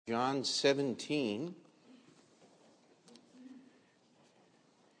John 17.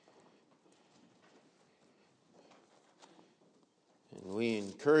 And we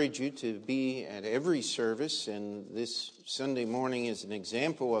encourage you to be at every service, and this Sunday morning is an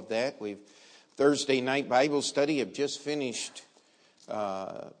example of that. Thursday night Bible study have just finished,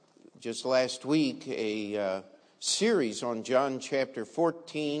 just last week, a series on John chapter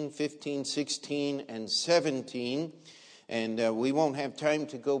 14, 15, 16, and 17. And we won't have time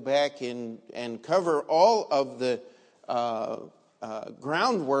to go back and cover all of the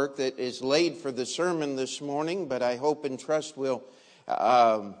groundwork that is laid for the sermon this morning, but I hope and trust we'll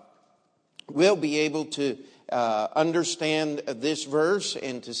be able to understand this verse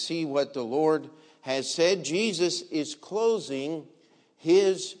and to see what the Lord has said. Jesus is closing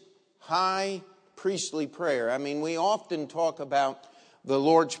his high priestly prayer. I mean, we often talk about the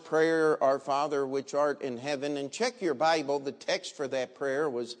Lord's Prayer, Our Father which art in heaven. And check your Bible. The text for that prayer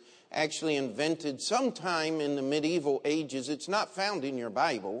was actually invented sometime in the medieval ages. It's not found in your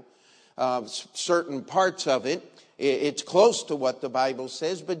Bible, certain parts of it. It's close to what the Bible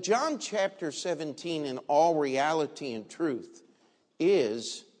says. But John chapter 17, in all reality and truth,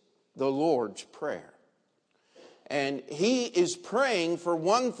 is the Lord's Prayer. And he is praying for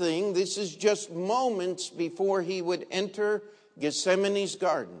one thing. This is just moments before he would enter Gethsemane's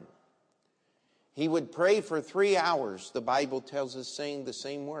garden. He would pray for 3 hours, the Bible tells us, saying the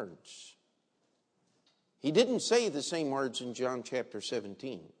same words. He didn't say the same words in John chapter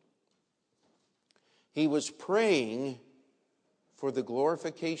 17. He was praying for the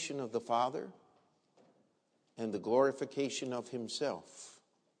glorification of the Father and the glorification of himself,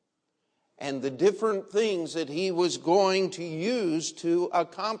 and the different things that he was going to use to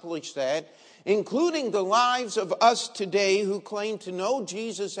accomplish that, including the lives of us today who claim to know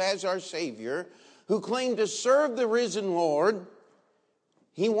Jesus as our Savior, who claim to serve the risen Lord.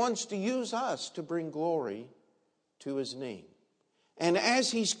 He wants to use us to bring glory to his name. And as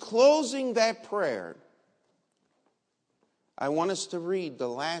he's closing that prayer, I want us to read the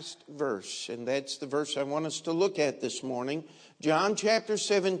last verse, and that's the verse I want us to look at this morning. John chapter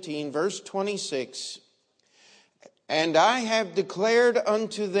 17, verse 26. And I have declared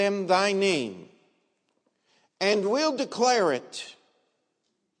unto them thy name, and will declare it,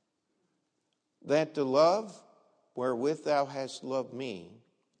 that the love wherewith thou hast loved me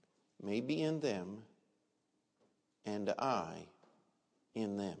may be in them, and I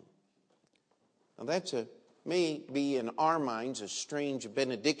in them. Now that's may be in our minds a strange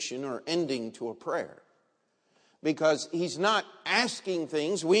benediction or ending to a prayer, because he's not asking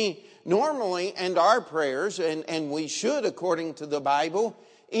things. We normally end our prayers, and we should, according to the Bible,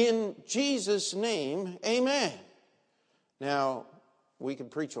 in Jesus' name, amen. Now, we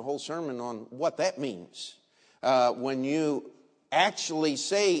could preach a whole sermon on what that means. When you actually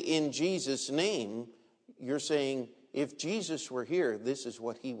say in Jesus' name, you're saying, if Jesus were here, this is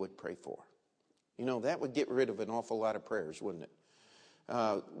what he would pray for. You know, that would get rid of an awful lot of prayers, wouldn't it?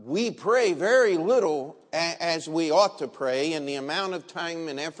 We pray very little as we ought to pray, and the amount of time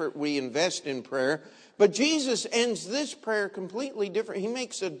and effort we invest in prayer. But Jesus ends this prayer completely different. He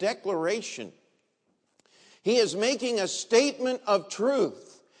makes a declaration. He is making a statement of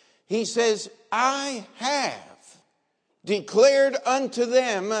truth. He says, I have declared unto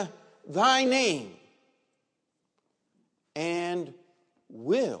them thy name, and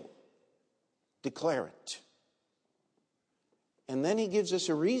will declare it. And then he gives us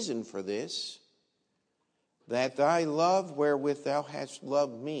a reason for this, that thy love wherewith thou hast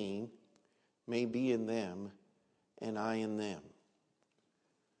loved me may be in them, and I in them.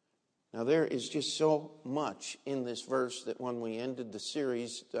 Now there is just so much in this verse that when we ended the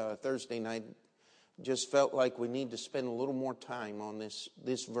series Thursday night, just felt like we need to spend a little more time on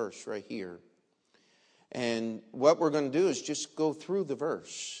this verse right here. And what we're going to do is just go through the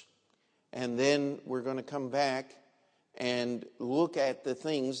verse, and then we're going to come back and look at the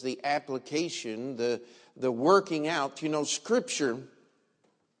things, the application, the working out. You know, Scripture,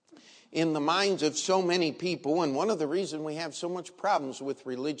 in the minds of so many people, and one of the reasons we have so much problems with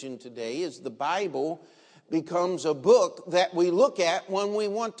religion today is the Bible becomes a book that we look at when we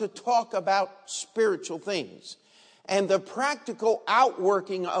want to talk about spiritual things. And the practical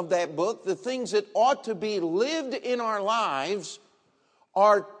outworking of that book, the things that ought to be lived in our lives,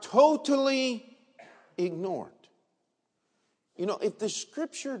 are totally ignored. You know, if the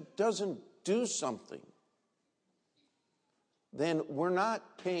Scripture doesn't do something, then we're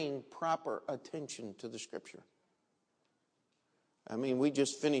not paying proper attention to the Scripture. I mean, we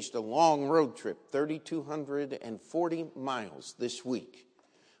just finished a long road trip, 3,240 miles this week.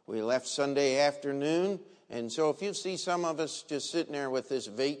 We left Sunday afternoon. And so if you see some of us just sitting there with this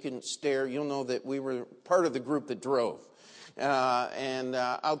vacant stare, you'll know that we were part of the group that drove.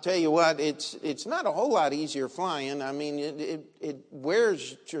 I'll tell you what, it's not a whole lot easier flying. I mean, it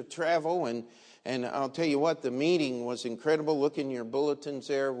wears your travel. And I'll tell you what, the meeting was incredible. Look in your bulletins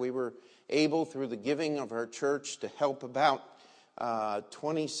there. We were able, through the giving of our church, to help about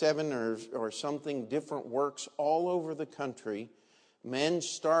 27 or something different works all over the country. Men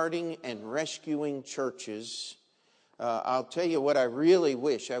starting and rescuing churches. I'll tell you what I really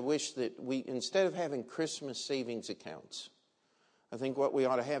wish. I wish that we, instead of having Christmas savings accounts, I think what we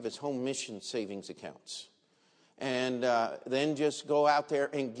ought to have is home mission savings accounts. And then just go out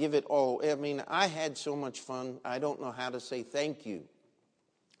there and give it all. I mean, I had so much fun. I don't know how to say thank you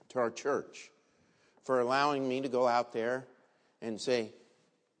to our church for allowing me to go out there and say,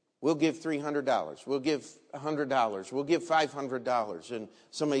 we'll give $300. We'll give $100. We'll give $500. And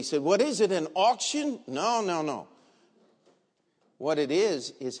somebody said, what is it, an auction? No. What it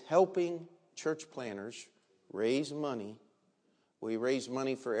is helping church planners raise money. We raise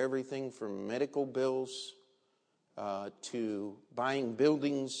money for everything from medical bills to buying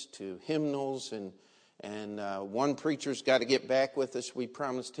buildings to hymnals. And one preacher's got to get back with us. We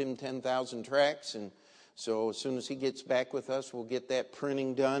promised him 10,000 tracts. And so as soon as he gets back with us, we'll get that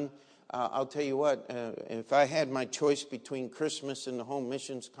printing done. I'll tell you what, if I had my choice between Christmas and the Home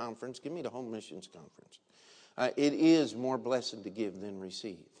Missions Conference, give me the Home Missions Conference. It is more blessed to give than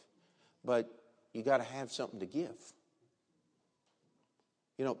receive. But you got to have something to give.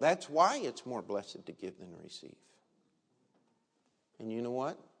 You know, that's why it's more blessed to give than receive. And you know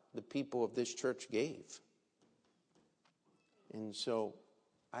what? The people of this church gave. And so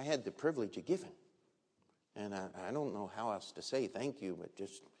I had the privilege of giving. And I don't know how else to say thank you, but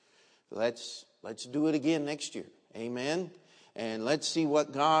just let's do it again next year. Amen? And let's see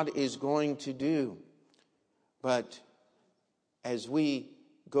what God is going to do. But as we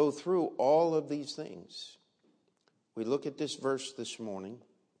go through all of these things, we look at this verse this morning,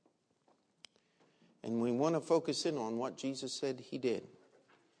 and we want to focus in on what Jesus said he did.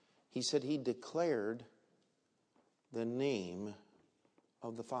 He said he declared the name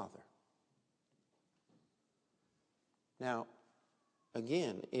of the Father. Now,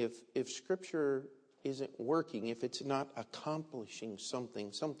 again, if Scripture isn't working, if it's not accomplishing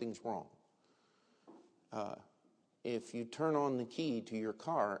something, something's wrong. If you turn on the key to your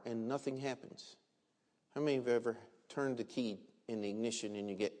car and nothing happens, how many of you have ever turned the key in the ignition and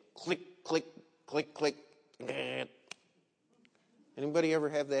you get click, click, click, click? Anybody ever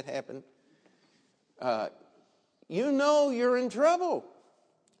have that happen? You know you're in trouble.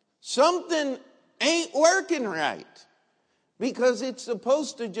 Something ain't working right. Because it's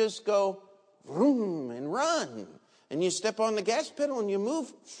supposed to just go vroom and run. And you step on the gas pedal and you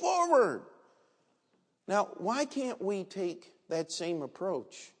move forward. Now, why can't we take that same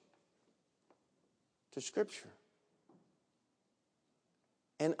approach to Scripture?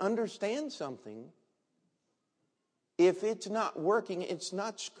 And understand something. If it's not working, it's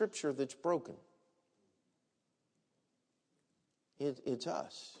not Scripture that's broken. It's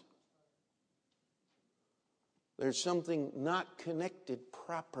us. There's something not connected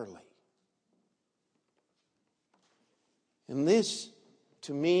properly. And this,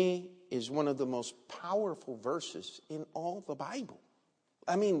 to me, is one of the most powerful verses in all the Bible.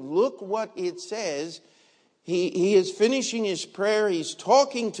 I mean, look what it says. He is finishing his prayer. He's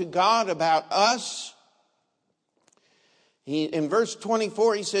talking to God about us. In verse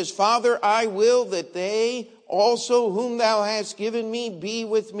 24, he says, Father, I will that they also whom thou hast given me be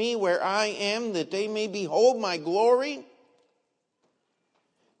with me where I am, that they may behold my glory.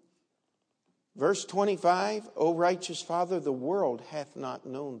 Verse 25, O righteous Father, the world hath not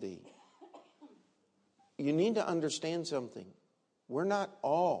known thee. You need to understand something. We're not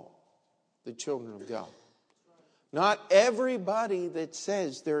all the children of God. Not everybody that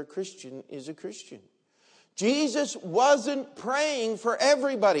says they're a Christian is a Christian. Jesus wasn't praying for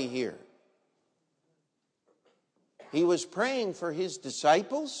everybody here. He was praying for his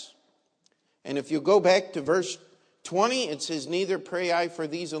disciples. And if you go back to verse 20, it says, Neither pray I for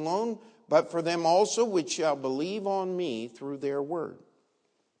these alone, but for them also which shall believe on me through their word.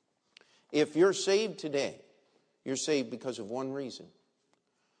 If you're saved today, you're saved because of one reason.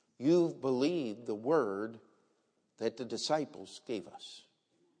 You've believed the word that the disciples gave us.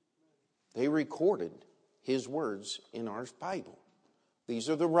 They recorded his words in our Bible. These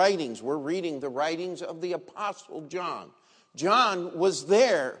are the writings. We're reading the writings of the Apostle John. John was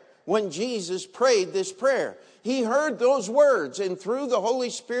there when Jesus prayed this prayer. He heard those words, and through the Holy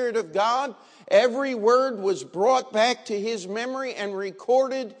Spirit of God, Every word was brought back to his memory and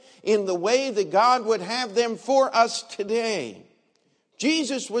recorded in the way that God would have them for us today.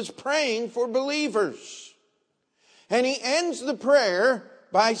 Jesus was praying for believers. And he ends the prayer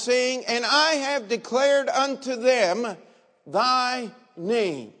by saying, and I have declared unto them thy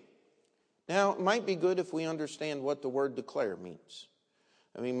name. Now, it might be good if we understand what the word declare means.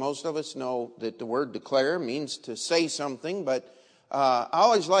 I mean, most of us know that the word declare means to say something, but I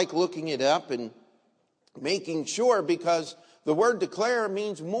always like looking it up and making sure, because the word declare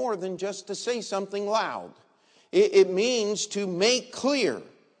means more than just to say something loud. It means to make clear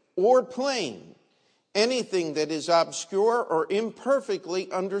or plain anything that is obscure or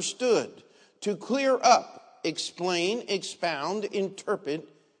imperfectly understood, to clear up, explain, expound, interpret,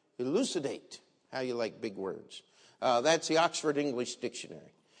 elucidate. How you like big words. That's the Oxford English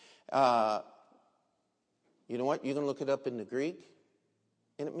Dictionary. You know what? You can look it up in the Greek,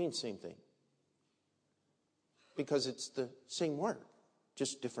 and it means the same thing. Because it's the same word,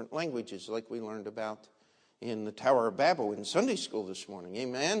 just different languages, like we learned about in the Tower of Babel in Sunday school this morning.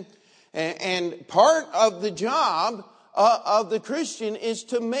 Amen? And part of the job of the Christian is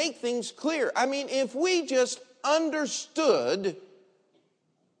to make things clear. I mean, if we just understood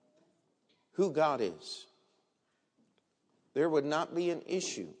who God is, there would not be an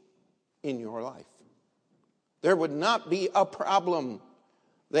issue in your life. There would not be a problem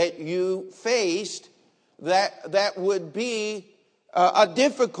that you faced that would be a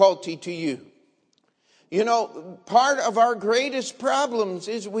difficulty to you. You know, part of our greatest problems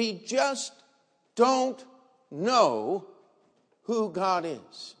is we just don't know who God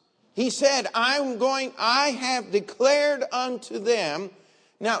is. He said, I have declared unto them.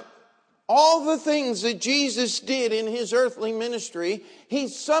 Now, all the things that Jesus did in his earthly ministry,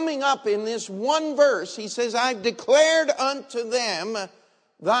 he's summing up in this one verse. He says, I've declared unto them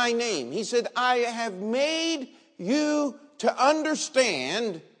thy name. He said, I have made you to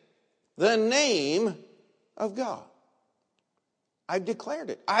understand the name of God. I've declared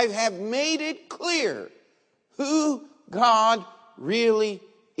it. I have made it clear who God really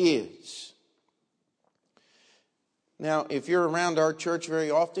is. Now, if you're around our church very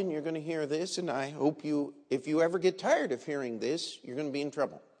often, you're going to hear this, and I hope if you ever get tired of hearing this, you're going to be in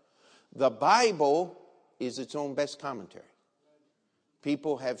trouble. The Bible is its own best commentary.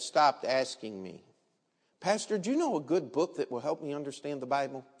 People have stopped asking me, Pastor, do you know a good book that will help me understand the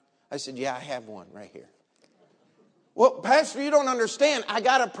Bible? I said, yeah, I have one right here. Well, Pastor, you don't understand. I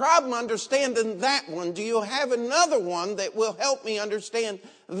got a problem understanding that one. Do you have another one that will help me understand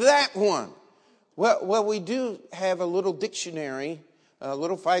that one? Well, we do have a little dictionary, a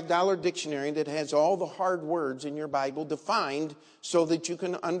little $5 dictionary that has all the hard words in your Bible defined so that you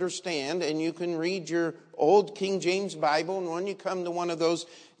can understand, and you can read your old King James Bible, and when you come to one of those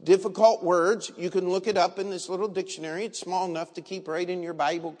difficult words, you can look it up in this little dictionary. It's small enough to keep right in your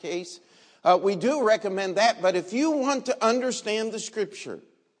Bible case. We do recommend that, but if you want to understand the Scripture,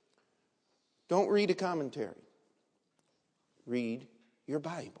 don't read a commentary. Read your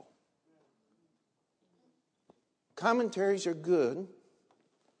Bible. Commentaries are good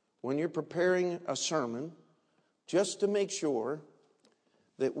when you're preparing a sermon, just to make sure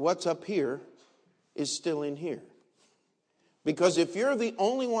that what's up here is still in here. Because if you're the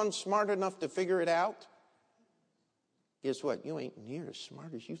only one smart enough to figure it out, guess what? You ain't near as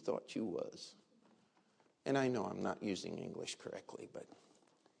smart as you thought you was. And I know I'm not using English correctly, but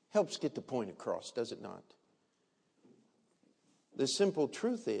helps get the point across, does it not? The simple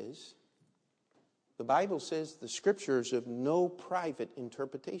truth is, the Bible says the Scriptures have no private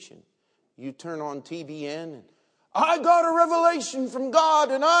interpretation. You turn on TBN and, I got a revelation from God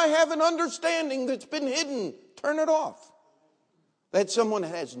and I have an understanding that's been hidden. Turn it off. That's someone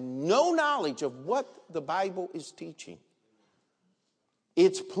that has no knowledge of what the Bible is teaching.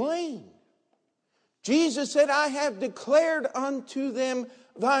 It's plain. Jesus said, I have declared unto them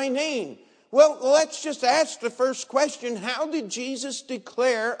thy name. Well, let's just ask the first question. How did Jesus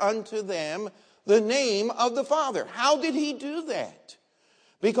declare unto them the name of the Father? How did he do that?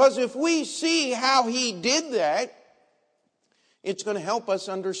 Because if we see how he did that, it's going to help us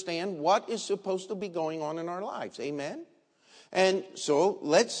understand what is supposed to be going on in our lives. Amen? And so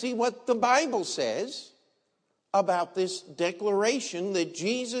let's see what the Bible says about this declaration that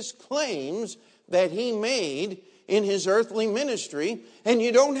Jesus claims that he made in his earthly ministry. And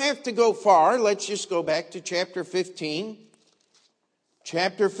you don't have to go far. Let's just go back to chapter 15.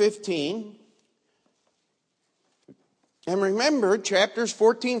 Chapter 15. And remember, chapters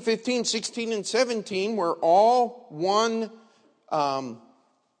 14, 15, 16, and 17 were all one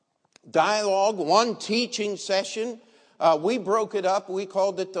dialogue, one teaching session. We broke it up. We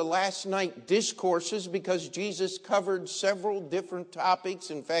called it the Last Night Discourses because Jesus covered several different topics.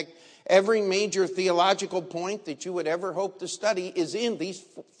 In fact, every major theological point that you would ever hope to study is in these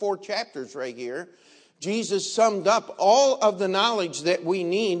 4 chapters right here. Jesus summed up all of the knowledge that we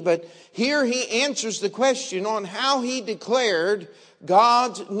need, but here he answers the question on how he declared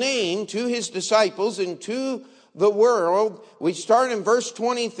God's name to his disciples and to the world. We start in verse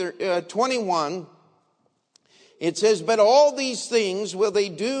 21. It says, but all these things will they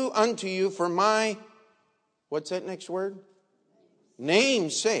do unto you for my, what's that next word?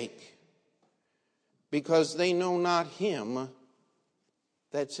 Name's sake, because they know not him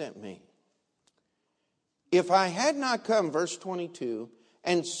that sent me. If I had not come, verse 22,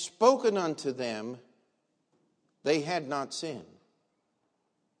 and spoken unto them, they had not sinned.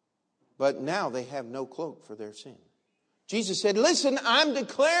 But now they have no cloak for their sin. Jesus said, listen, I've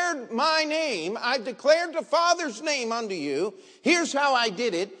declared my name. I've declared the Father's name unto you. Here's how I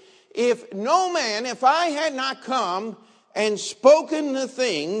did it. If I had not come and spoken the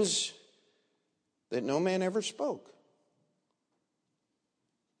things that no man ever spoke,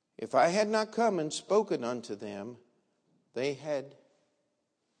 if I had not come and spoken unto them, they had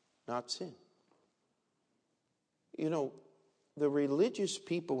not sinned. You know, the religious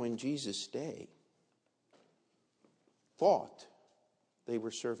people in Jesus' day thought they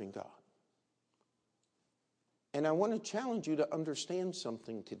were serving God. And I want to challenge you to understand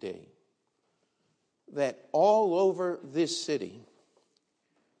something today. That all over this city,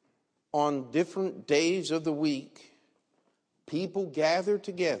 on different days of the week, people gather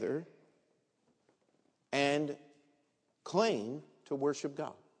together and claim to worship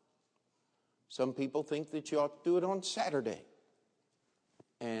God. Some people think that you ought to do it on Saturday.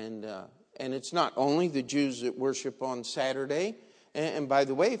 And it's not only the Jews that worship on Saturday. And by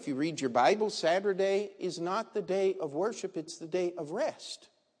the way, if you read your Bible, Saturday is not the day of worship, it's the day of rest.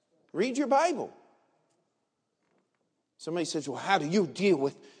 Read your Bible. Somebody says, well, how do you deal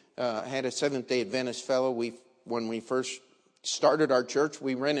with... I had a Seventh-day Adventist fellow. When we first started our church,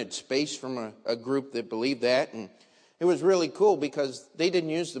 we rented space from a group that believed that. And it was really cool because they didn't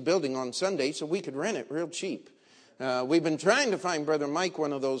use the building on Sunday, so we could rent it real cheap. We've been trying to find Brother Mike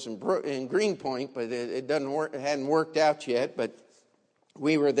one of those in Greenpoint, but it doesn't work. It hadn't worked out yet. But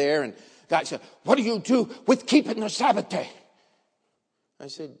we were there, and God said, "What do you do with keeping the Sabbath day?" I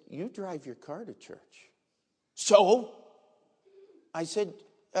said, "You drive your car to church." So I said,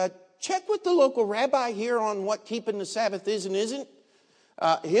 "Check with the local rabbi here on what keeping the Sabbath is and isn't.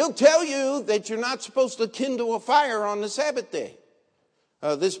 He'll tell you that you're not supposed to kindle a fire on the Sabbath day."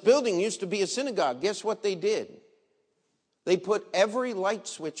 This building used to be a synagogue. Guess what they did? They put every light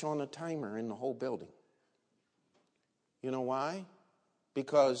switch on a timer in the whole building. You know why?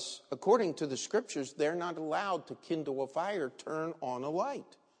 Because according to the scriptures, they're not allowed to kindle a fire, turn on a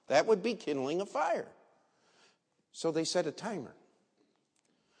light. That would be kindling a fire. So they set a timer.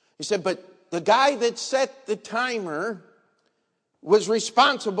 He said, but the guy that set the timer was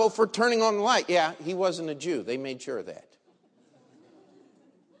responsible for turning on the light. Yeah, he wasn't a Jew. They made sure of that.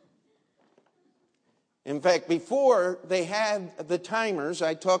 In fact, before they had the timers,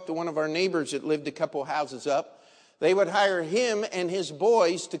 I talked to one of our neighbors that lived a couple houses up. They would hire him and his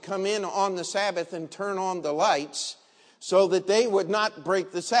boys to come in on the Sabbath and turn on the lights so that they would not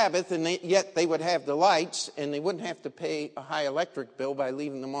break the Sabbath, and yet they would have the lights, and they wouldn't have to pay a high electric bill by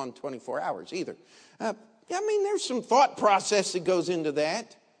leaving them on 24 hours either. There's some thought process that goes into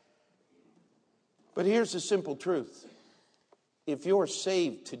that. But here's the simple truth. If you're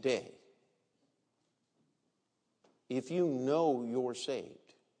saved today, if you know you're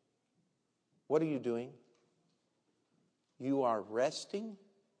saved, what are you doing? You are resting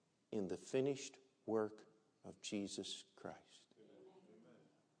in the finished work of Jesus Christ.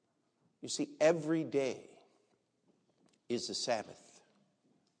 You see, every day is the Sabbath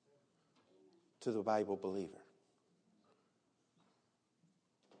to the Bible believer.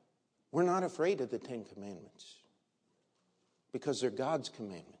 We're not afraid of the 10 Commandments because they're God's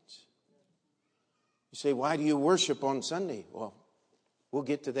commandments. You say, why do you worship on Sunday? Well, we'll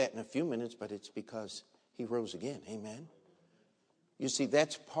get to that in a few minutes, but it's because he rose again. Amen. You see,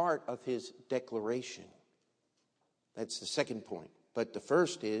 that's part of his declaration. That's the second point. But the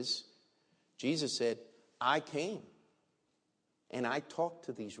first is, Jesus said, I came and I talked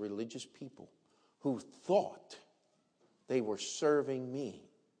to these religious people who thought they were serving me.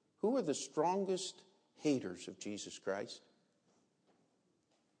 Who are the strongest haters of Jesus Christ?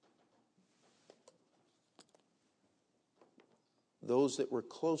 Those that were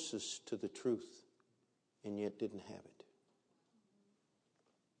closest to the truth and yet didn't have it.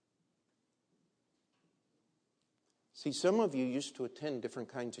 See, some of you used to attend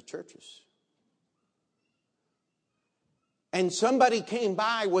different kinds of churches. And somebody came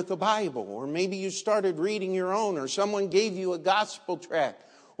by with a Bible, or maybe you started reading your own, or someone gave you a gospel tract,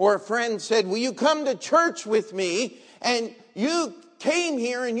 or a friend said, will you come to church with me? And you came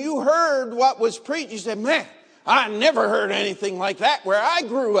here and you heard what was preached. You said, man, I never heard anything like that where I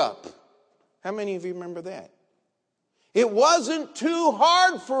grew up. How many of you remember that? It wasn't too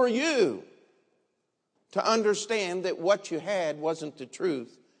hard for you to understand that what you had wasn't the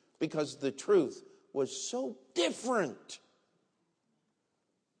truth, because the truth was so different.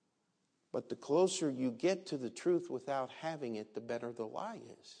 But the closer you get to the truth without having it, the better the lie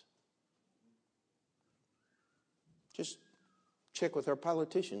is. Just check with our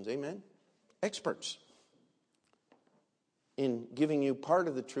politicians, amen? Experts in giving you part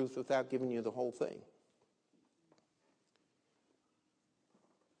of the truth without giving you the whole thing.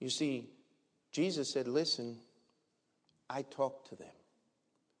 You see, Jesus said, listen, I talked to them.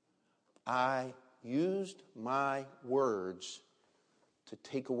 I used my words to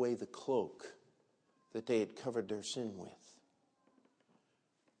take away the cloak that they had covered their sin with.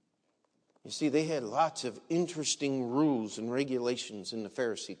 You see, they had lots of interesting rules and regulations in the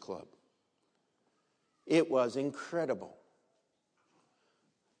Pharisee club. It was incredible.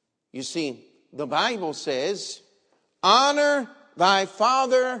 You see, the Bible says, honor thy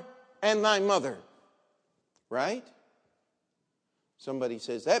father and thy mother. Right? Somebody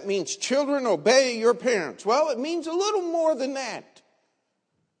says, that means children obey your parents. Well, it means a little more than that.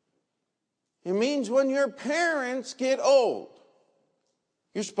 It means when your parents get old,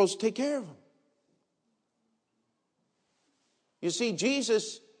 you're supposed to take care of them. You see,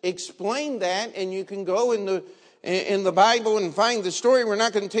 Jesus explained that, and you can go in the Bible and find the story. We're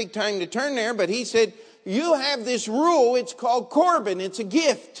not going to take time to turn there, but he said, you have this rule, it's called Corban, it's a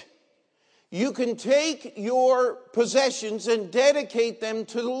gift. You can take your possessions and dedicate them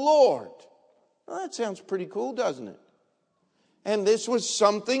to the Lord. Well, that sounds pretty cool, doesn't it? And this was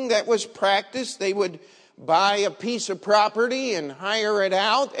something that was practiced. They would buy a piece of property and hire it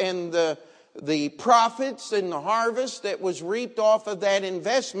out, and the profits and the harvest that was reaped off of that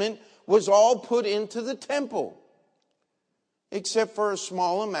investment was all put into the temple, except for a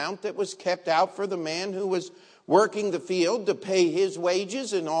small amount that was kept out for the man who was working the field to pay his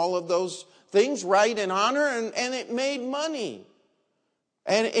wages and all of those things, right, and honor, and it made money.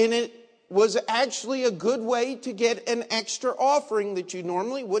 And it was actually a good way to get an extra offering that you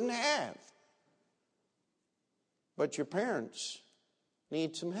normally wouldn't have. But your parents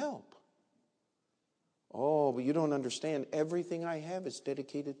need some help. Oh, but you don't understand. Everything I have is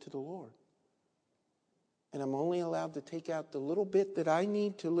dedicated to the Lord. And I'm only allowed to take out the little bit that I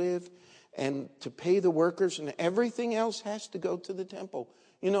need to live and to pay the workers, and everything else has to go to the temple.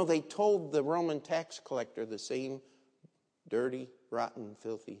 You know, they told the Roman tax collector the same dirty, rotten,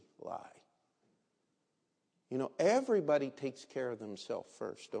 filthy lie. You know, everybody takes care of themselves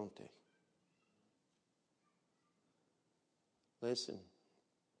first, don't they? Listen,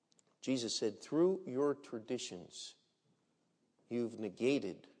 Jesus said, through your traditions, you've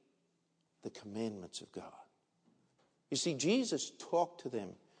negated the commandments of God. You see, Jesus talked to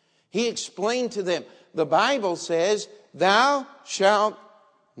them. He explained to them. The Bible says, thou shalt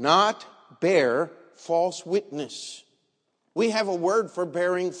not bear false witness. We have a word for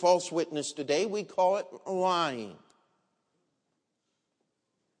bearing false witness today. We call it lying.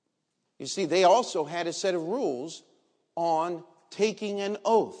 You see, they also had a set of rules on taking an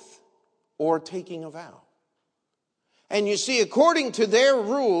oath or taking a vow. And you see, according to their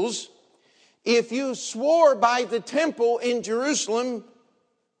rules, if you swore by the temple in Jerusalem,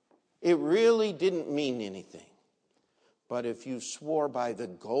 it really didn't mean anything. But if you swore by the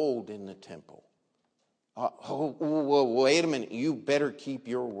gold in the temple, wait a minute, you better keep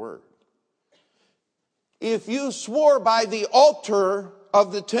your word. If you swore by the altar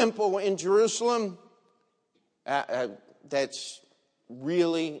of the temple in Jerusalem, that's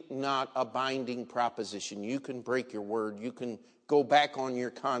really not a binding proposition. You can break your word. You can go back on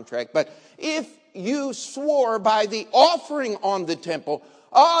your contract. But if you swore by the offering on the temple,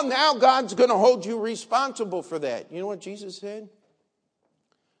 now God's going to hold you responsible for that. You know what Jesus said?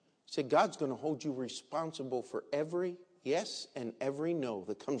 He said, God's going to hold you responsible for every yes and every no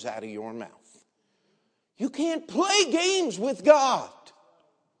that comes out of your mouth. You can't play games with God.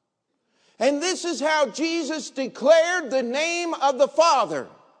 And this is how Jesus declared the name of the Father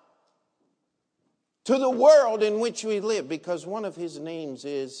to the world in which we live, because one of his names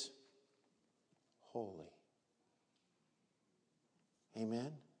is holy.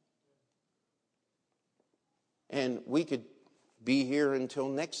 Amen? And we could be here until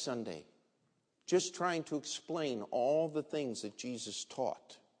next Sunday just trying to explain all the things that Jesus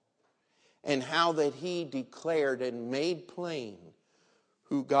taught and how that he declared and made plain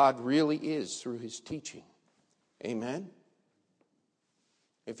who God really is through his teaching. Amen?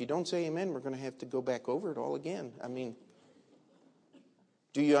 If you don't say amen, we're going to have to go back over it all again. I mean,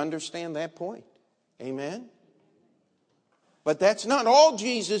 do you understand that point? Amen? But that's not all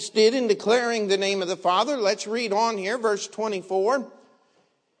Jesus did in declaring the name of the Father. Let's read on here, verse 24.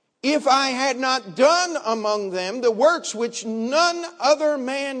 If I had not done among them the works which none other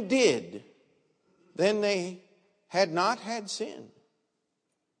man did, then they had not had sin.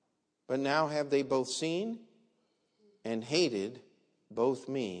 But now have they both seen and hated both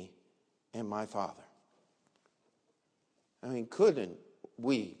me and my Father. I mean, couldn't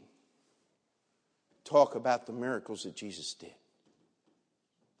we talk about the miracles that Jesus did?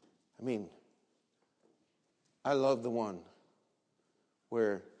 I mean, I love the one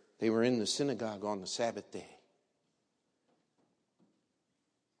where they were in the synagogue on the Sabbath day.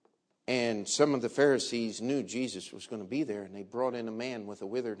 And some of the Pharisees knew Jesus was going to be there, and they brought in a man with a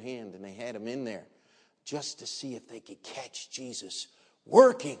withered hand, and they had him in there just to see if they could catch Jesus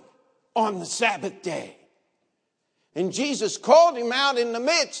working on the Sabbath day. And Jesus called him out in the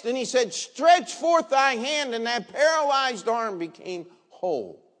midst, and he said, stretch forth thy hand, and that paralyzed arm became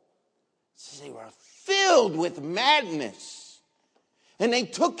whole. So they were filled with madness, and they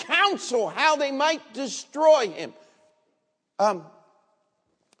took counsel how they might destroy him.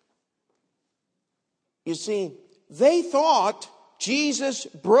 You see, they thought Jesus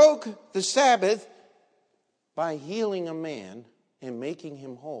broke the Sabbath by healing a man and making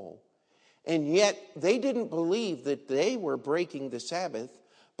him whole. And yet they didn't believe that they were breaking the Sabbath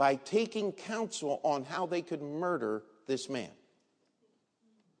by taking counsel on how they could murder this man.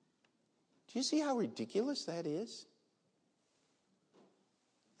 Do you see how ridiculous that is?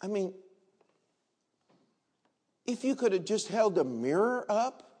 I mean, if you could have just held a mirror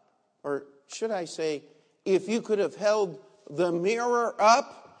up, or should I say, if you could have held the mirror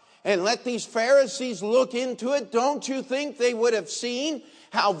up and let these Pharisees look into it, don't you think they would have seen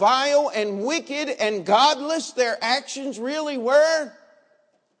how vile and wicked and godless their actions really were?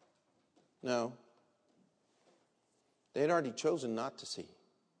 No. They'd already chosen not to see.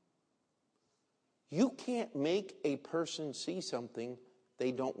 You can't make a person see something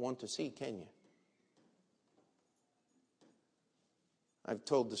they don't want to see, can you? I've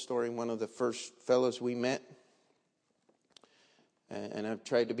told the story, one of the first fellows we met, and I've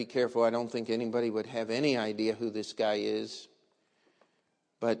tried to be careful. I don't think anybody would have any idea who this guy is.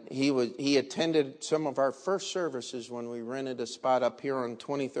 But he attended some of our first services when we rented a spot up here on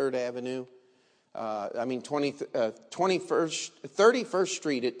 23rd Avenue. 31st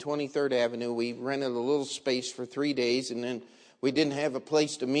Street at 23rd Avenue. We rented a little space for 3 days, and then we didn't have a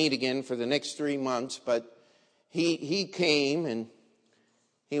place to meet again for the next 3 months. But he came, and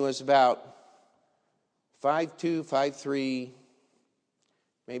he was about 5'2", 5'3",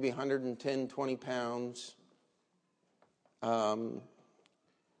 maybe 110, 20 pounds.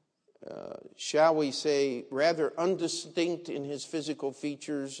 Shall we say, rather undistinct in his physical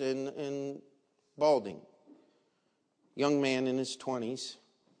features and balding. Young man in his 20s.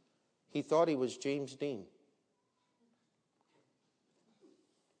 He thought he was James Dean.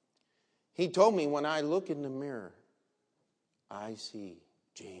 He told me, when I look in the mirror, I see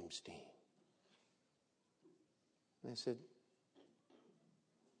James Dean. And I said,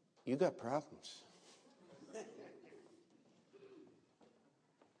 you got problems.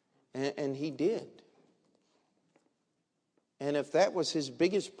 And he did. And if that was his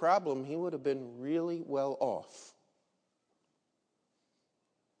biggest problem, he would have been really well off.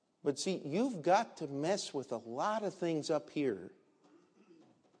 But see, you've got to mess with a lot of things up here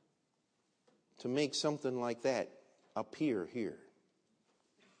to make something like that appear here.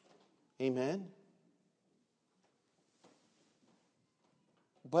 Amen?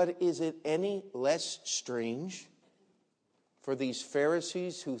 But is it any less strange for these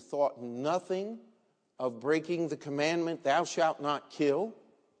Pharisees who thought nothing of breaking the commandment, thou shalt not kill,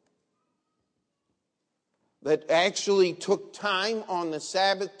 that actually took time on the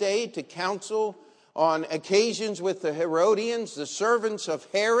Sabbath day to counsel on occasions with the Herodians, the servants of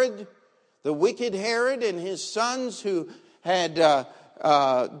Herod, the wicked Herod and his sons who had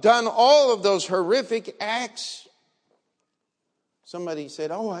done all of those horrific acts? Somebody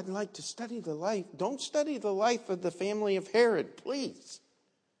said, oh, I'd like to study the life. Don't study the life of the family of Herod, please.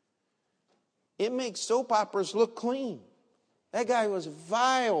 It makes soap operas look clean. That guy was a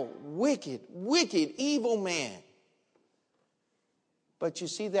vile, wicked, evil man. But you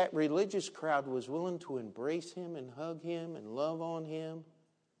see, that religious crowd was willing to embrace him and hug him and love on him.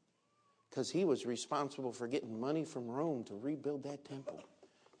 Because he was responsible for getting money from Rome to rebuild that temple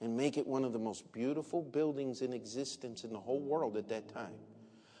and make it one of the most beautiful buildings in existence in the whole world at that time.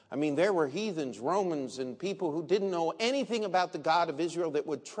 I mean, there were heathens, Romans, and people who didn't know anything about the God of Israel that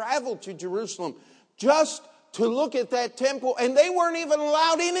would travel to Jerusalem just to look at that temple, and they weren't even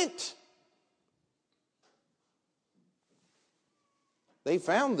allowed in it. They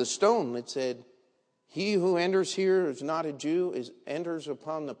found the stone that said, "He who enters here is not a Jew, enters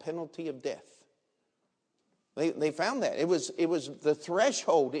upon the penalty of death." They found that. It was the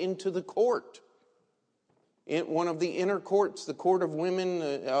threshold into the court. In one of the inner courts, the court of women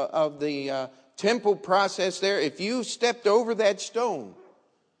of the temple process there, if you stepped over that stone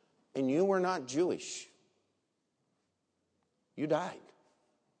and you were not Jewish, you died.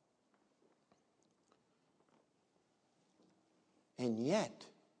 And yet,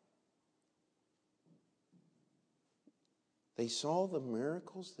 they saw the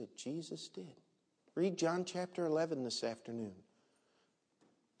miracles that Jesus did. Read John chapter 11 this afternoon.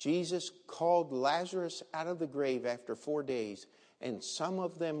 Jesus called Lazarus out of the grave after 4 days, and some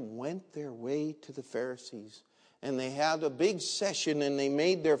of them went their way to the Pharisees. And they had a big session, and they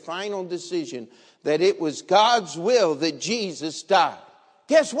made their final decision that it was God's will that Jesus died.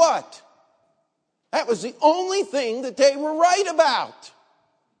 Guess what? That was the only thing that they were right about.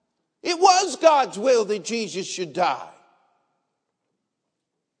 It was God's will that Jesus should die.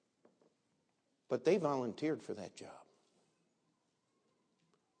 But they volunteered for that job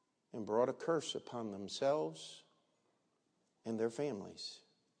and brought a curse upon themselves and their families.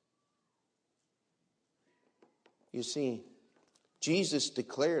 You see, Jesus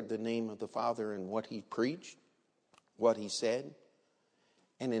declared the name of the Father in what he preached, what he said,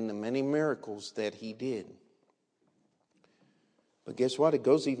 and in the many miracles that he did. But guess what? It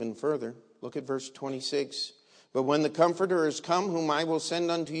goes even further. Look at verse 26. But when the Comforter is come, whom I will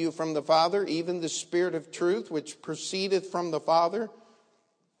send unto you from the Father, even the Spirit of truth, which proceedeth from the Father,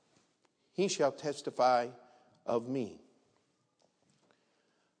 he shall testify of me.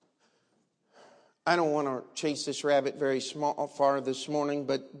 I don't want to chase this rabbit very far this morning,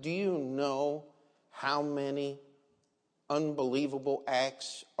 but do you know how many unbelievable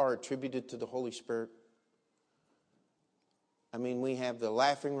acts are attributed to the Holy Spirit? I mean, we have the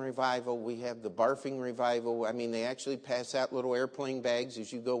laughing revival, we have the barfing revival. I mean, they actually pass out little airplane bags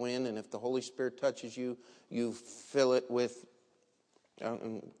as you go in, and if the Holy Spirit touches you, you fill it with,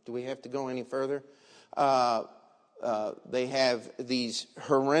 do we have to go any further? They have these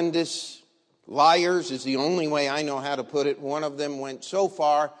horrendous liars, is the only way I know how to put it. One of them went so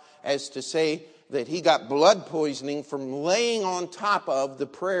far as to say that he got blood poisoning from laying on top of the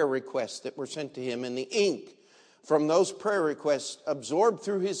prayer requests that were sent to him, and the ink from those prayer requests absorbed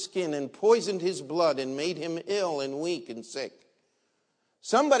through his skin and poisoned his blood and made him ill and weak and sick.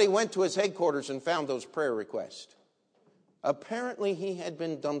 Somebody went to his headquarters and found those prayer requests. Apparently he had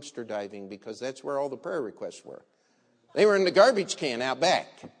been dumpster diving, because that's where all the prayer requests were. They were in the garbage can out back.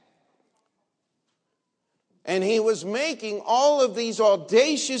 And he was making all of these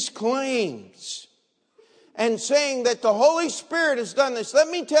audacious claims and saying that the Holy Spirit has done this. Let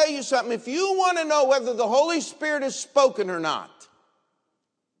me tell you something. If you want to know whether the Holy Spirit has spoken or not,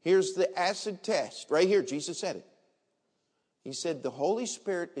 here's the acid test. Right here, Jesus said it. He said, the Holy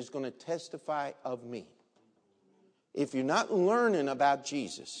Spirit is going to testify of me. If you're not learning about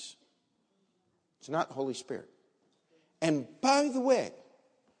Jesus, it's not the Holy Spirit. And by the way,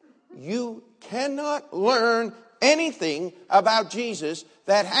 you cannot learn anything about Jesus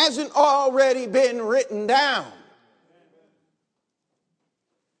that hasn't already been written down.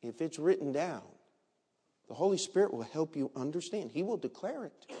 If it's written down, the Holy Spirit will help you understand. He will declare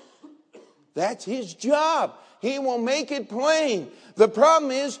it. That's his job. He will make it plain. The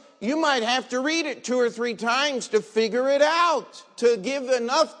problem is, you might have to read it 2 or 3 times to figure it out, to give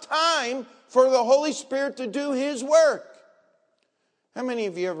enough time for the Holy Spirit to do his work. How many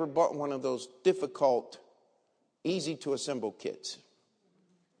of you ever bought one of those difficult, easy to assemble kits?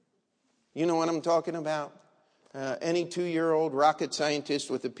 You know what I'm talking about? Any 2-year-old rocket scientist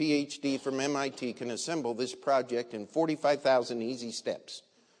with a PhD from MIT can assemble this project in 45,000 easy steps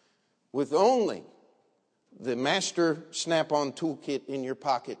with only the master snap-on toolkit in your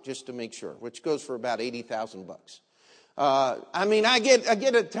pocket, just to make sure, which goes for about $80,000. I mean, I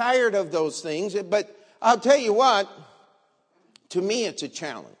get tired of those things, but I'll tell you what, to me it's a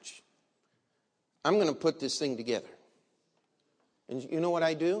challenge. I'm going to put this thing together. And you know what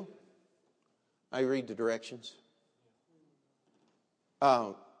I do? I read the directions.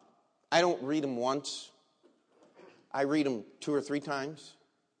 I don't read them once. I read them 2 or 3 times.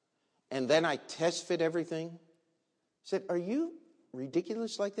 And then I test fit everything. I said, are you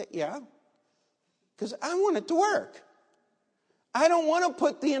ridiculous like that? Yeah. Because I want it to work. I don't want to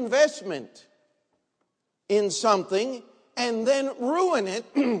put the investment in something and then ruin it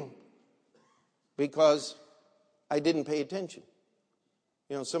because I didn't pay attention.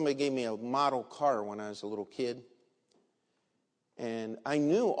 You know, somebody gave me a model car when I was a little kid. And I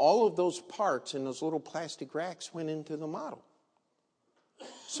knew all of those parts in those little plastic racks went into the model.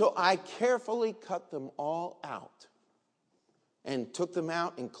 So I carefully cut them all out and took them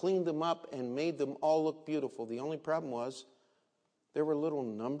out and cleaned them up and made them all look beautiful. The only problem was there were little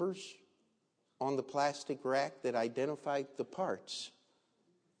numbers on the plastic rack that identified the parts.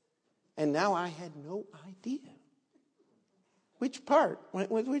 And now I had no idea which part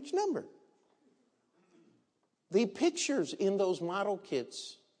went with which number. The pictures in those model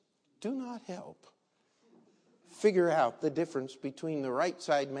kits do not help figure out the difference between the right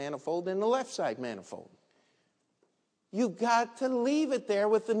side manifold and the left side manifold. You've got to leave it there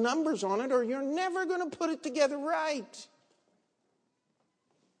with the numbers on it, or you're never going to put it together right.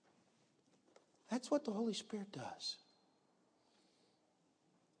 That's what the Holy Spirit does.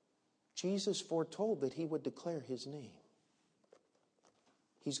 Jesus foretold that he would declare his name.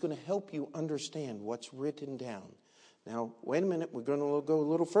 He's going to help you understand what's written down. Now, wait a minute. We're going to go a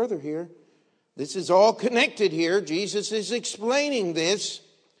little further here. This is all connected here. Jesus is explaining this.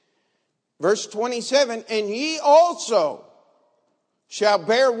 Verse 27, and ye also shall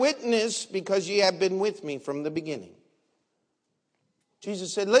bear witness because ye have been with me from the beginning.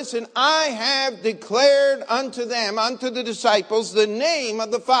 Jesus said, listen, I have declared unto them, unto the disciples, the name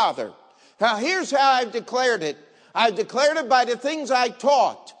of the Father. Now, here's how I've declared it. I've declared it by the things I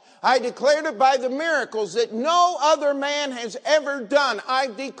taught. I declared it by the miracles that no other man has ever done.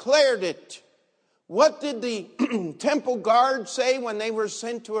 I've declared it. What did the temple guard say when they were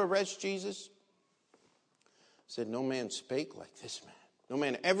sent to arrest Jesus? He said, no man spake like this man. No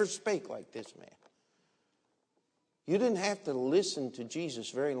man ever spake like this man. You didn't have to listen to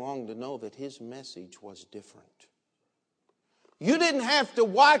Jesus very long to know that his message was different. You didn't have to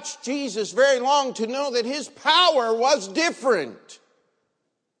watch Jesus very long to know that his power was different.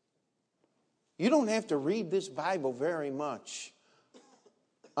 You don't have to read this Bible very much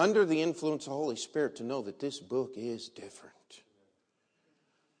under the influence of the Holy Spirit to know that this book is different.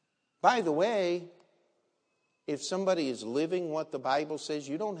 By the way, if somebody is living what the Bible says,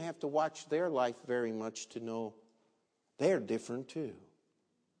 you don't have to watch their life very much to know they're different too.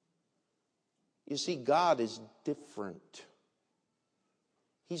 You see, God is different.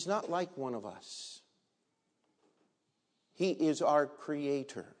 He's not like one of us. He is our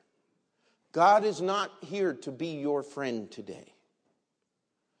creator. God is not here to be your friend today.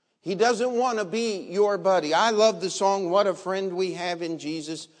 He doesn't want to be your buddy. I love the song, What a Friend We Have in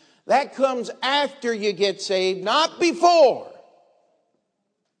Jesus. That comes after you get saved, not before.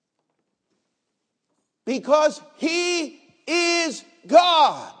 Because he is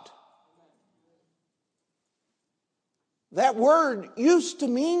God. That word used to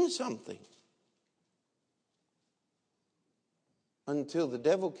mean something. Until the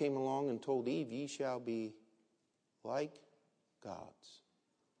devil came along and told Eve, ye shall be like gods.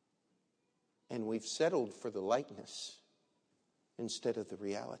 And we've settled for the likeness instead of the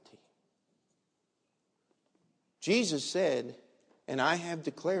reality. Jesus said, and I have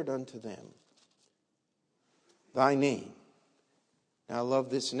declared unto them thy name. Now I love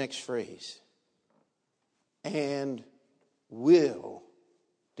this next phrase. And will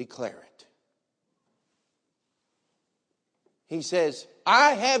declare it. He says,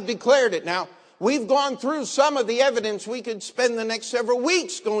 I have declared it. Now, we've gone through some of the evidence. We could spend the next several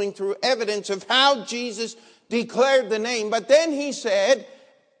weeks going through evidence of how Jesus declared the name. But then he said,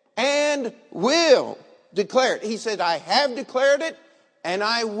 and will declare it. He said, I have declared it, and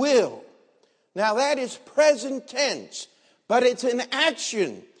I will. Now, that is present tense, but it's an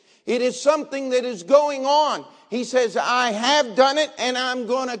action. It is something that is going on. He says, I have done it, and I'm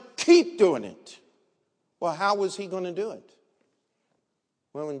going to keep doing it. Well, how was he going to do it?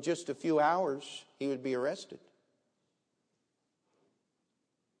 Well, in just a few hours, he would be arrested.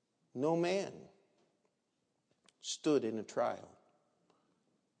 No man stood in a trial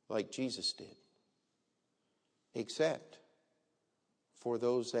like Jesus did, except for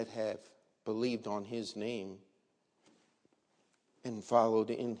those that have believed on his name and followed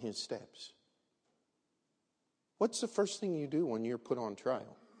in his steps. What's the first thing you do when you're put on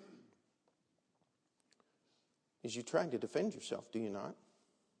trial? Is you try to defend yourself, do you not?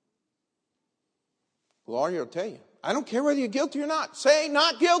 The lawyer will tell you, I don't care whether you're guilty or not. Say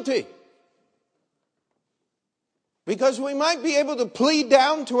not guilty. Because we might be able to plead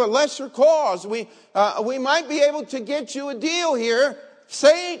down to a lesser cause. We might be able to get you a deal here.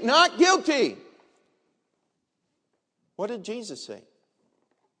 Say not guilty. What did Jesus say? It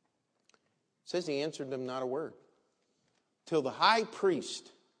says he answered them not a word. Till the high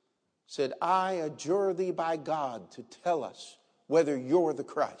priest said, I adjure thee by God to tell us whether you're the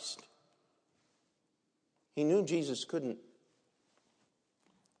Christ. He knew Jesus couldn't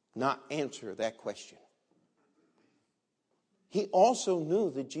not answer that question. He also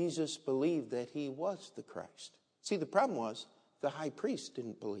knew that Jesus believed that he was the Christ. See, the problem was the high priest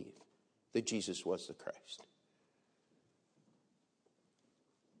didn't believe that Jesus was the Christ.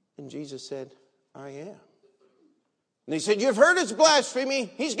 And Jesus said, I am. And they said, you've heard his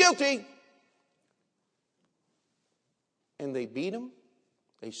blasphemy. He's guilty. And they beat him.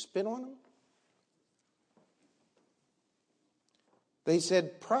 They spit on him. They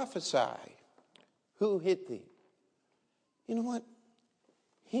said, prophesy. Who hit thee? You know what?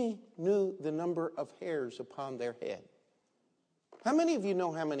 He knew the number of hairs upon their head. How many of you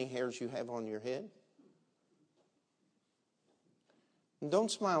know how many hairs you have on your head? And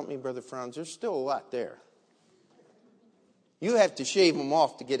don't smile at me, Brother Franz. There's still a lot there. You have to shave them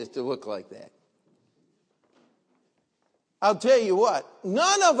off to get it to look like that. I'll tell you what,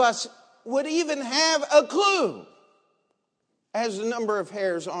 none of us would even have a clue as the number of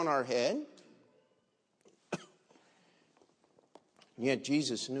hairs on our head. Yet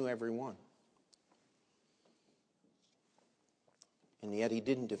Jesus knew every one. And yet he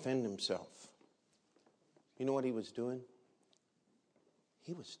didn't defend himself. You know what he was doing?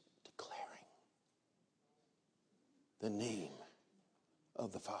 He was declaring the name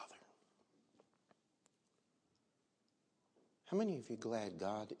of the Father. How many of you glad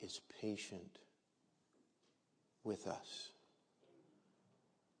God is patient with us?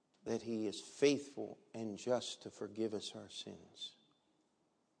 That he is faithful and just to forgive us our sins.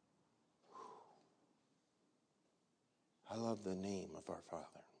 I love the name of our Father.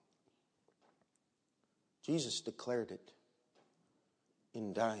 Jesus declared it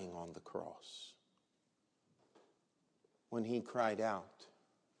in dying on the cross. When he cried out,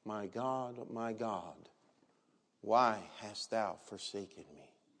 my God, why hast thou forsaken me?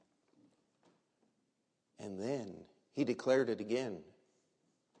 And then he declared it again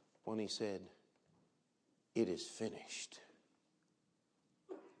when he said, it is finished.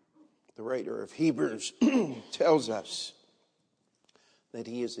 The writer of Hebrews tells us that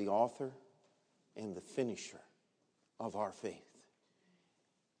he is the author and the finisher of our faith.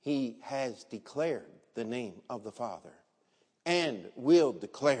 He has declared the name of the Father and will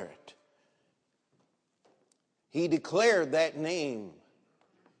declare it. He declared that name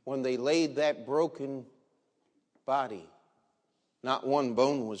when they laid that broken body. Not one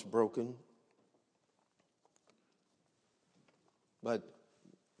bone was broken. But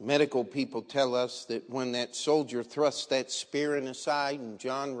medical people tell us that when that soldier thrust that spear in his side, and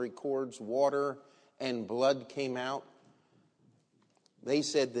John records water and blood came out, they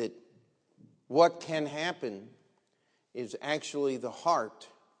said that what can happen is actually the heart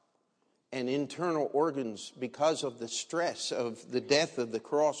and internal organs, because of the stress of the death of the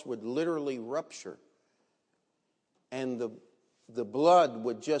cross, would literally rupture. And the blood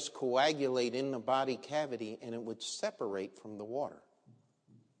would just coagulate in the body cavity and it would separate from the water.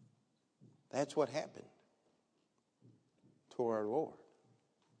 That's what happened to our Lord.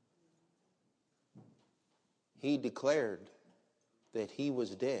 He declared that he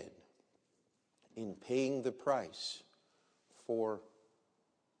was dead in paying the price for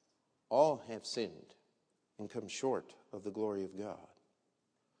all have sinned and come short of the glory of God.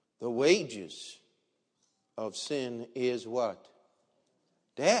 The wages of sin is what?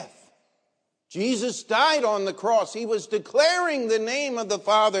 Death. Jesus died on the cross. He was declaring the name of the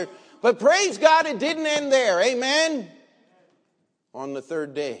Father. But praise God, it didn't end there. Amen? On the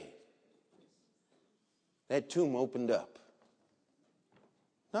third day, that tomb opened up.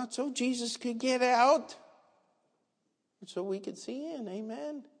 Not so Jesus could get out, but so we could see in.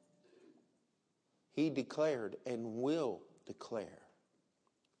 Amen? He declared and will declare.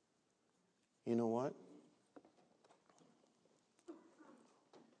 You know what?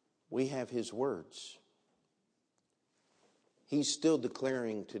 We have his words. He's still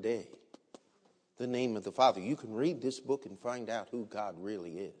declaring today the name of the Father. You can read this book and find out who God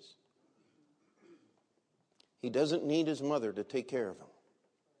really is. He doesn't need his mother to take care of him.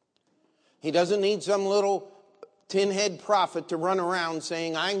 He doesn't need some little tin-head prophet to run around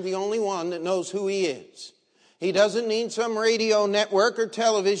saying, I'm the only one that knows who he is. He doesn't need some radio network or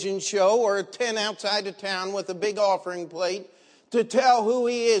television show or a tent outside of town with a big offering plate to tell who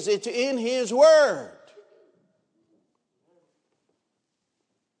he is. It's in his word.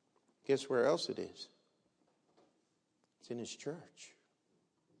 Guess where else it is? It's in his church.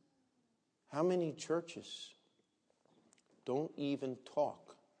 How many churches don't even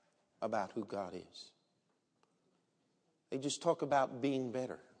talk about who God is. They just talk about being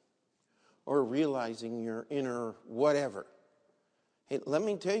better or realizing your inner whatever. Hey, let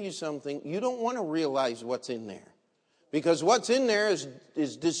me tell you something. You don't want to realize what's in there. Because what's in there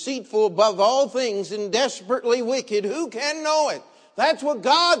is deceitful above all things and desperately wicked. Who can know it? That's what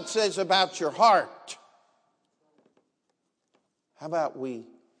God says about your heart. How about we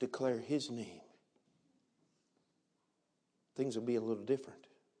declare His name? Things will be a little different.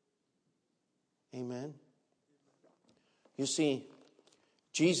 Amen. You see,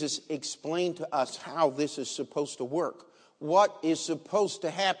 Jesus explained to us how this is supposed to work. What is supposed to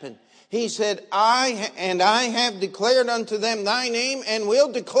happen? He said, I have declared unto them thy name and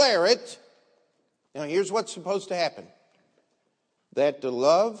will declare it. Now here's what's supposed to happen. That the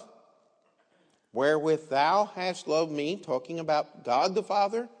love wherewith thou hast loved me, talking about God the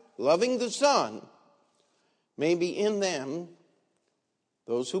Father, loving the Son, may be in them,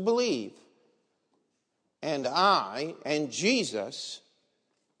 those who believe, and I and Jesus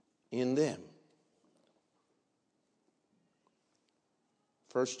in them.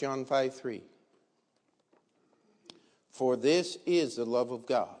 1 John 5:3. For this is the love of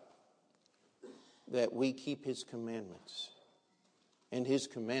God, that we keep His commandments. And His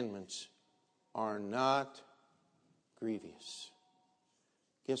commandments are not grievous.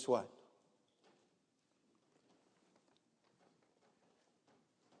 Guess what?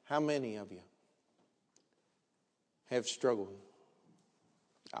 How many of you have struggled?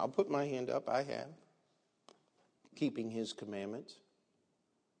 I'll put my hand up. I have. Keeping His commandments.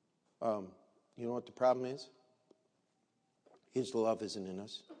 You know what the problem is? His love isn't in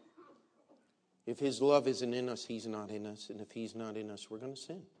us. If His love isn't in us, He's not in us. And if He's not in us, we're going to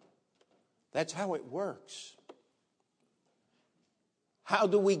sin. That's how it works. How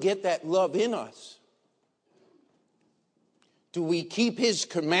do we get that love in us? Do we keep His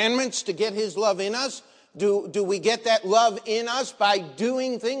commandments to get His love in us? Do we get that love in us by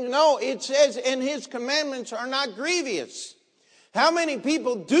doing things? No, it says, and His commandments are not grievous. How many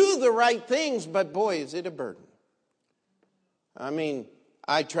people do the right things, but boy, is it a burden. I mean,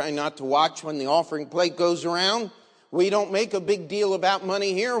 I try not to watch when the offering plate goes around. We don't make a big deal about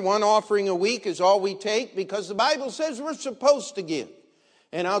money here. One offering a week is all we take because the Bible says we're supposed to give.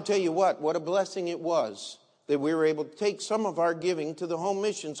 And I'll tell you what a blessing it was that we were able to take some of our giving to the Home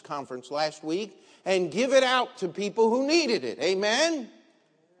Missions Conference last week and give it out to people who needed it. Amen?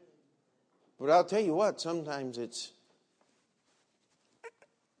 But I'll tell you what, sometimes it's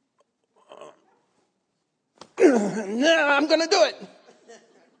no, I'm going to do it.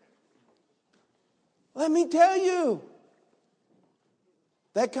 Let me tell you,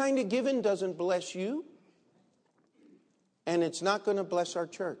 that kind of giving doesn't bless you, and it's not going to bless our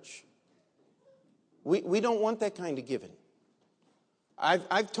church. We don't want that kind of giving.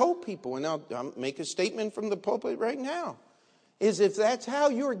 I've told people, and I'll make a statement from the pulpit right now, is if that's how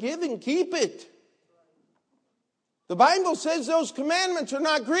you're giving, keep it. The Bible says those commandments are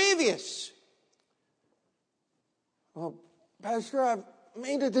not grievous. Well, Pastor, I've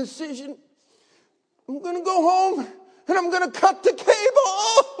made a decision. I'm going to go home and I'm going to cut the cable.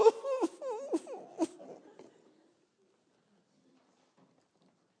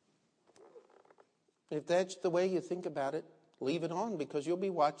 If that's the way you think about it, leave it on because you'll be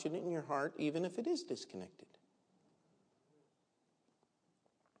watching it in your heart even if it is disconnected.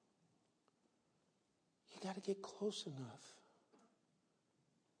 You got to get close enough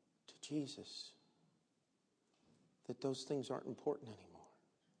to Jesus that those things aren't important anymore.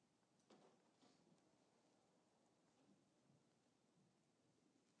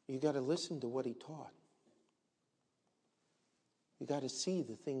 You got to listen to what He taught. You got to see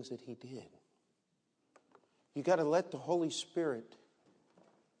the things that He did. You got to let the Holy Spirit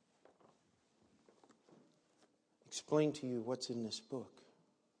explain to you what's in this book.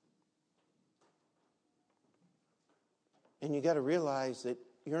 And you got to realize that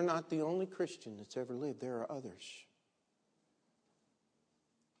you're not the only Christian that's ever lived. There are others.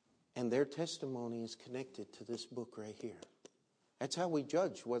 And their testimony is connected to this book right here. That's how we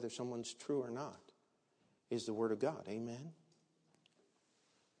judge whether someone's true or not, is the Word of God. Amen?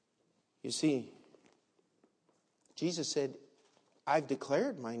 You see, Jesus said, I've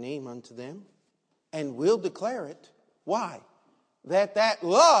declared my name unto them and will declare it. Why? That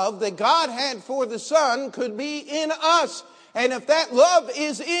love that God had for the Son could be in us. And if that love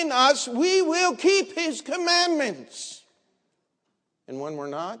is in us, we will keep His commandments. And when we're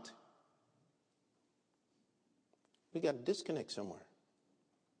not, we got to disconnect somewhere.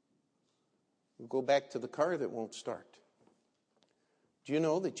 We'll go back to the car that won't start. Do you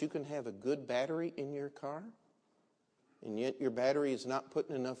know that you can have a good battery in your car and yet your battery is not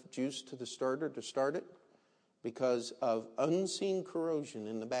putting enough juice to the starter to start it because of unseen corrosion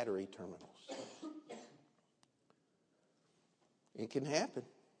in the battery terminals. It can happen.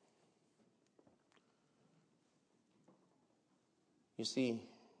 You see,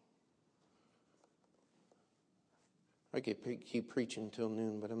 I could keep preaching until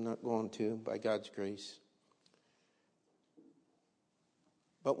noon, but I'm not going to, by God's grace.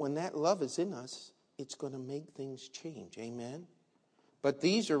 But when that love is in us, it's going to make things change. Amen? But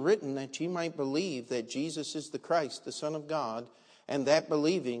these are written that ye might believe that Jesus is the Christ, the Son of God, and that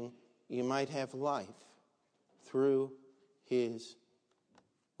believing you might have life through his,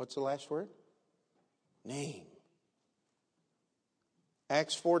 what's the last word? Name.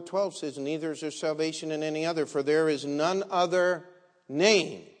 Acts 4:12 says, neither is there salvation in any other, for there is none other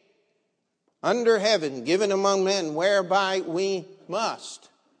name under heaven given among men whereby we must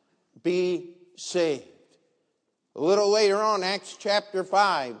be saved. A little later on, Acts chapter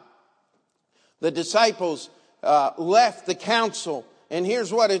 5, the disciples left the council. And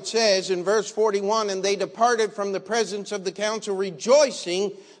here's what it says in verse 41, and they departed from the presence of the council,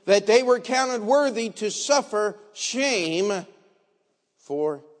 rejoicing that they were counted worthy to suffer shame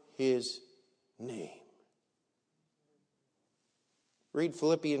for his name. Read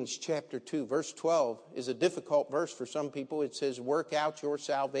Philippians chapter 2. Verse 12 is a difficult verse for some people. It says, work out your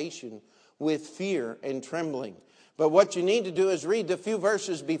salvation with fear and trembling. But what you need to do is read the few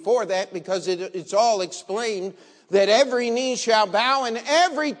verses before that, because it's all explained that every knee shall bow and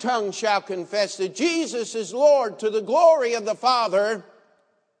every tongue shall confess that Jesus is Lord to the glory of the Father.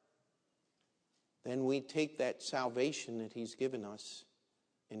 Then we take that salvation that he's given us,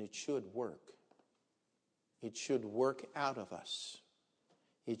 and it should work. It should work out of us.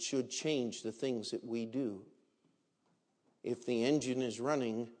 It should change the things that we do. If the engine is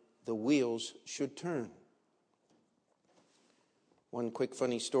running, the wheels should turn. One quick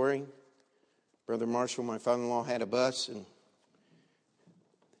funny story. Brother Marshall, my father-in-law, had a bus and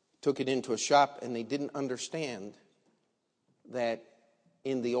took it into a shop, and they didn't understand that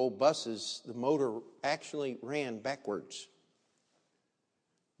in the old buses, the motor actually ran backwards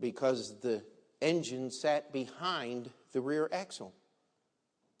because the engine sat behind the rear axle.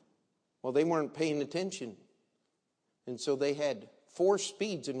 Well, they weren't paying attention. And so they had 4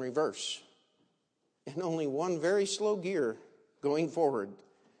 speeds in reverse and only one very slow gear going forward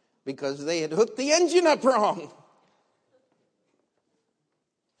because they had hooked the engine up wrong.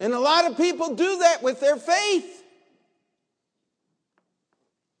 And a lot of people do that with their faith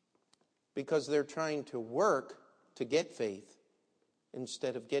because they're trying to work to get faith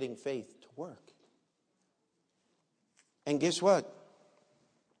instead of getting faith to work. And guess what?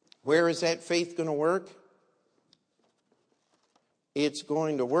 Where is that faith going to work? It's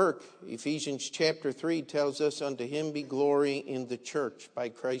going to work. Ephesians chapter 3 tells us, unto him be glory in the church by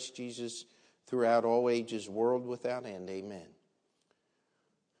Christ Jesus throughout all ages, world without end. Amen.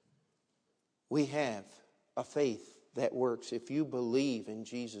 We have a faith that works. If you believe in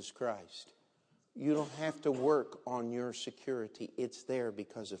Jesus Christ, you don't have to work on your security. It's there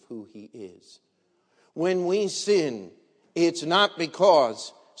because of who he is. When we sin, it's not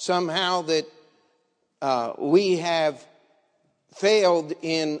because somehow that we have failed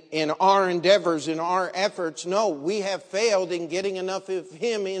in our endeavors, in our efforts. No, we have failed in getting enough of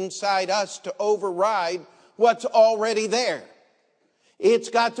him inside us to override what's already there. It's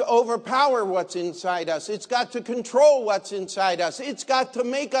got to overpower what's inside us. It's got to control what's inside us. It's got to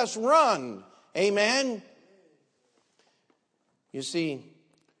make us run. Amen? You see,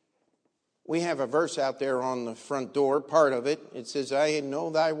 we have a verse out there on the front door, part of it. It says, I know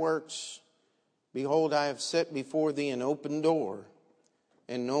thy works. Behold, I have set before thee an open door,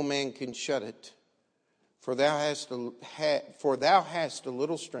 and no man can shut it. For thou hast a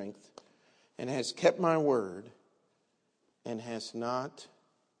little strength, and hast kept my word, and hast not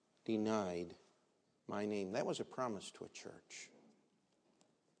denied my name. That was a promise to a church.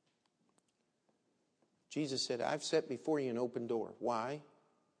 Jesus said, I've set before you an open door. Why?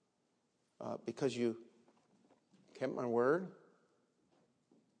 Because you kept my word,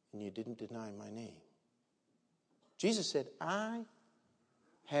 and you didn't deny my name. Jesus said, I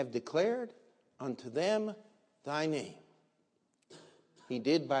have declared unto them thy name. He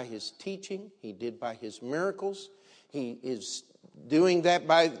did by his teaching. He did by his miracles. He is doing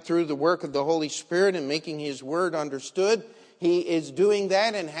that through the work of the Holy Spirit and making his word understood. He is doing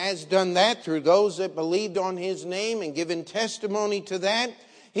that and has done that through those that believed on his name and given testimony to that.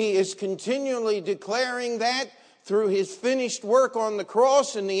 He is continually declaring that through his finished work on the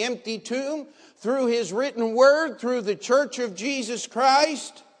cross and the empty tomb, through his written word, through the church of Jesus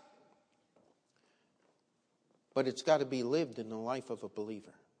Christ. But it's got to be lived in the life of a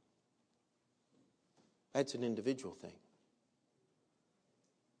believer. That's an individual thing.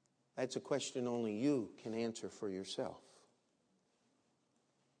 That's a question only you can answer for yourself.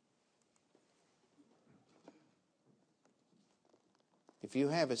 If you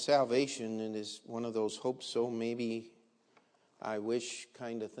have a salvation and is one of those hope so, maybe I wish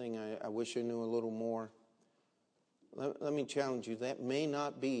kind of thing, I wish I knew a little more. Let me challenge you. That may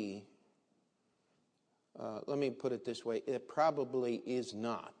not be, let me put it this way, it probably is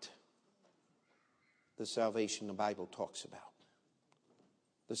not the salvation the Bible talks about.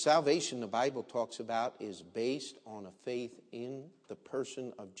 The salvation the Bible talks about is based on a faith in the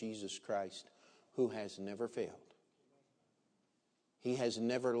person of Jesus Christ, who has never failed. He has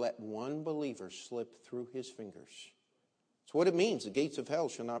never let one believer slip through his fingers. It's what it means. The gates of hell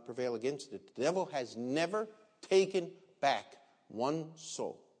shall not prevail against it. The devil has never taken back one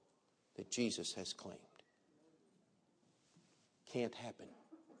soul that Jesus has claimed. Can't happen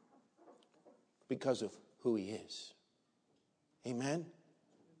because of who he is. Amen?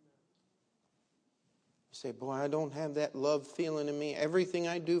 You say, boy, I don't have that love feeling in me. Everything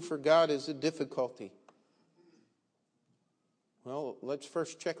I do for God is a difficulty. Well, let's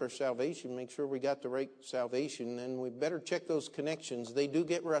first check our salvation, make sure we got the right salvation, and we better check those connections. They do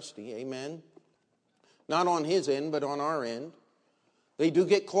get rusty, amen? Not on his end, but on our end. They do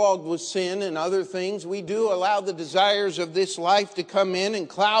get clogged with sin and other things. We do allow the desires of this life to come in and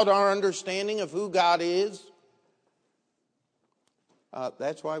cloud our understanding of who God is.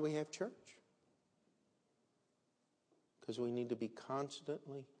 That's why we have church. Because we need to be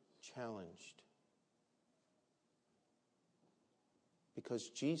constantly challenged. Because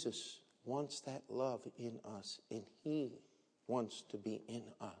Jesus wants that love in us, and he wants to be in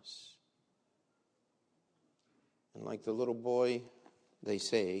us. And like the little boy, they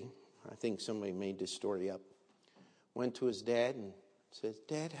say, I think somebody made this story up, went to his dad and says,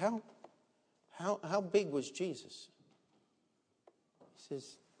 Dad, how big was Jesus? He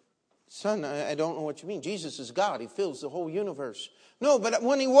says, Son, I don't know what you mean. Jesus is God. He fills the whole universe. No, but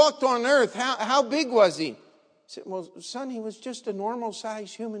when he walked on earth, how big was he? He said, well, son, he was just a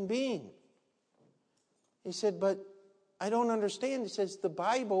normal-sized human being. He said, but I don't understand. He says, the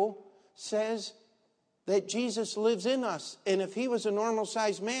Bible says that Jesus lives in us. And if he was a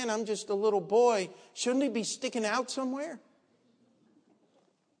normal-sized man, I'm just a little boy. Shouldn't he be sticking out somewhere?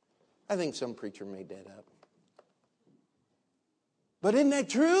 I think some preacher made that up. But isn't that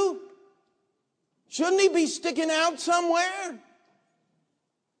true? Shouldn't he be sticking out somewhere?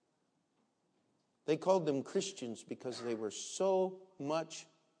 They called them Christians because they were so much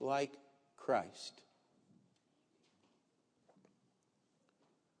like Christ.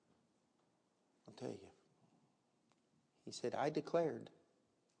 I'll tell you. He said, I declared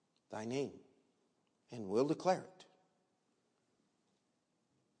thy name and will declare it.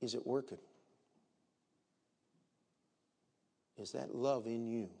 Is it working? Is that love in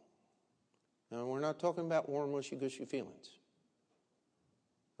you? Now, we're not talking about warm, wishy-gushy feelings.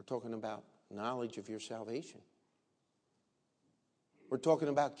 We're talking about knowledge of your salvation. We're talking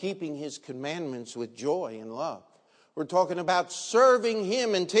about keeping his commandments with joy and love. We're talking about serving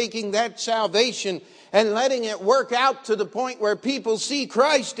him and taking that salvation and letting it work out to the point where people see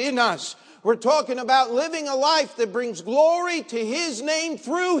Christ in us. We're talking about living a life that brings glory to his name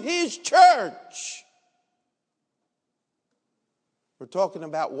through his church. We're talking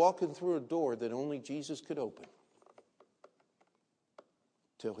about walking through a door that only Jesus could open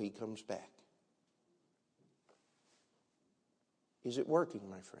till he comes back. Is it working,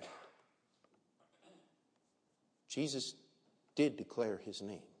 my friend? Jesus did declare his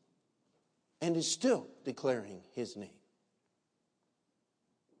name and is still declaring his name.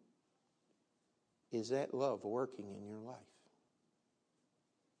 Is that love working in your life?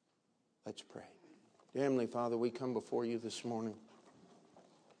 Let's pray. Dear Heavenly Father, we come before you this morning.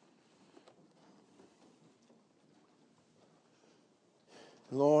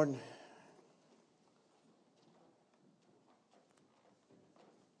 Lord,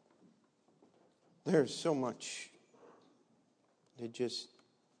 there's so much that just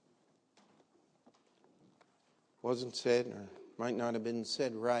wasn't said or might not have been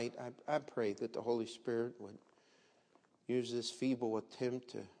said right. I pray that the Holy Spirit would use this feeble attempt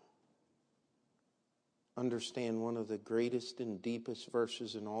to understand one of the greatest and deepest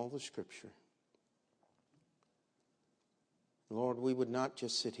verses in all the Scripture. Lord, we would not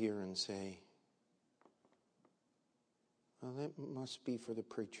just sit here and say, well, that must be for the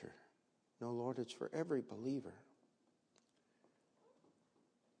preacher. No, Lord, it's for every believer.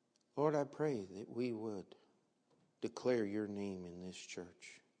 Lord, I pray that we would declare your name in this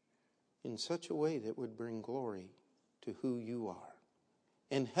church. in such a way that would bring glory to who you are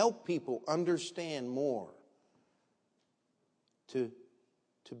and help people understand more, to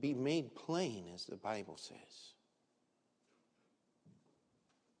be made plain, as the Bible says.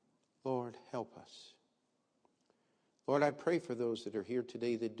 Lord, help us. Lord, I pray for those that are here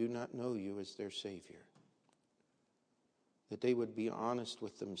today that do not know you as their Savior, that they would be honest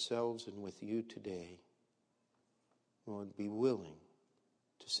with themselves and with you today, and would be willing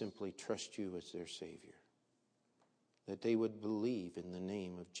to simply trust you as their Savior, that they would believe in the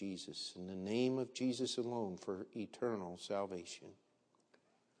name of Jesus, in the name of Jesus alone, for eternal salvation.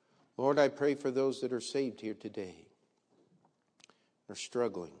 Lord, I pray for those that are saved here today, are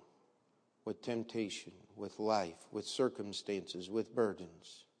struggling with temptation, with life, with circumstances, with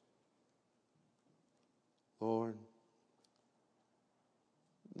burdens. Lord,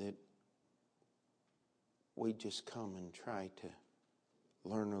 that we just come and try to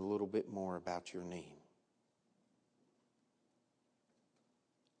learn a little bit more about your name.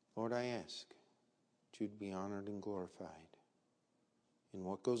 Lord, I ask that you'd be honored and glorified in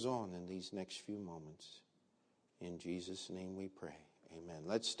what goes on in these next few moments. In Jesus' name we pray. Amen.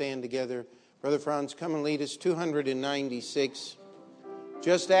 Let's stand together. Brother Franz, come and lead us 296.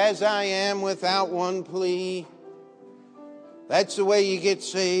 Just as I am, without one plea. That's the way you get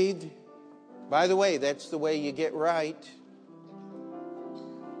saved. By the way, that's the way you get right.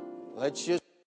 Let's just